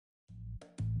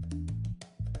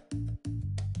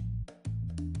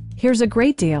Here's a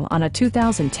great deal on a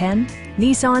 2010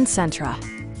 Nissan Sentra.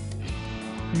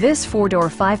 This four-door,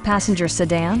 five-passenger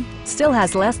sedan still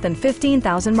has less than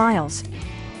 15,000 miles.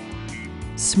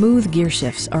 Smooth gear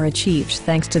shifts are achieved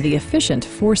thanks to the efficient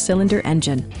four-cylinder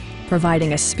engine,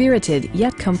 providing a spirited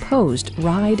yet composed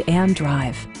ride and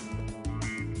drive.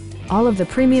 All of the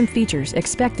premium features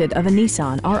expected of a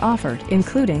Nissan are offered,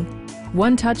 including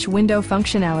one-touch window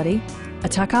functionality, a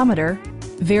tachometer,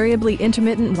 variably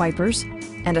intermittent wipers,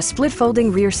 and a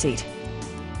split-folding rear seat.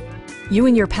 You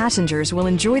and your passengers will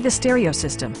enjoy the stereo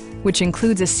system, which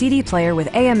includes a CD player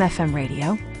with AM/FM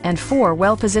radio and 4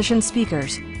 well-positioned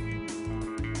speakers.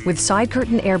 With side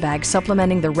curtain airbags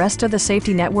supplementing the rest of the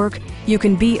safety network, you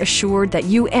can be assured that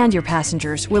you and your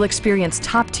passengers will experience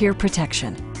top-tier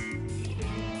protection.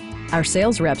 Our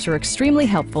sales reps are extremely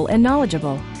helpful and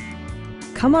knowledgeable.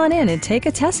 Come on in and take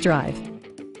a test drive.